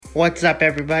What's up,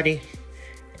 everybody?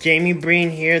 Jamie Breen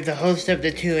here, the host of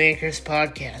the Two Anchors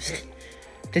podcast.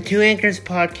 The Two Anchors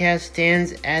podcast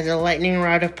stands as a lightning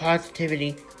rod of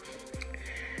positivity.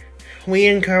 We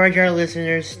encourage our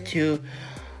listeners to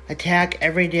attack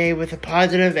every day with a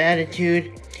positive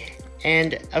attitude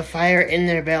and a fire in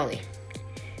their belly.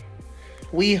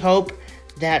 We hope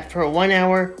that for 1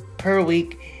 hour per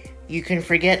week, you can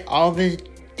forget all the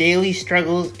daily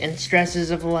struggles and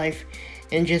stresses of life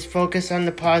and just focus on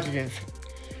the positive.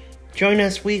 Join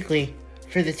us weekly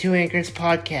for the Two Anchors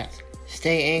podcast.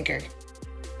 Stay anchored.